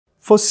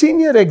For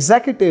senior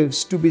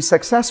executives to be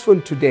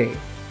successful today,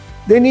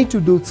 they need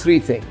to do three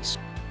things.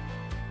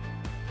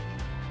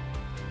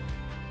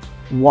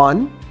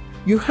 One,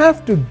 you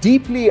have to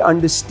deeply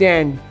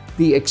understand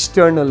the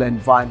external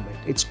environment.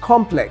 It's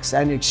complex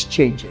and it's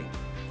changing.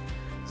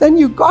 Then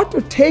you've got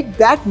to take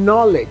that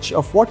knowledge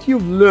of what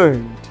you've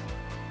learned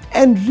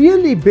and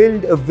really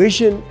build a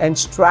vision and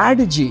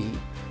strategy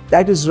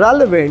that is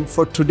relevant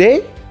for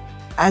today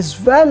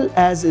as well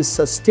as is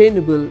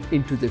sustainable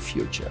into the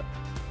future.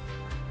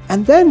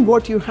 And then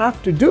what you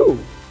have to do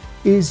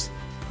is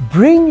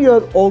bring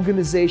your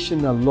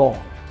organization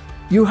along.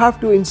 You have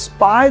to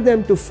inspire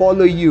them to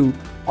follow you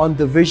on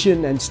the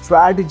vision and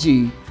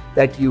strategy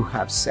that you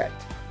have set.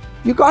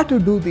 You got to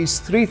do these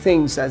three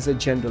things as a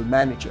general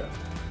manager.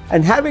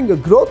 And having a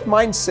growth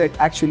mindset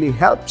actually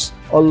helps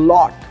a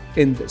lot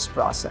in this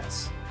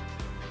process.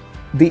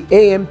 The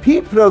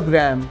AMP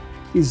program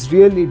is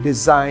really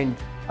designed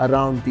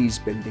around these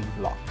building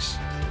blocks.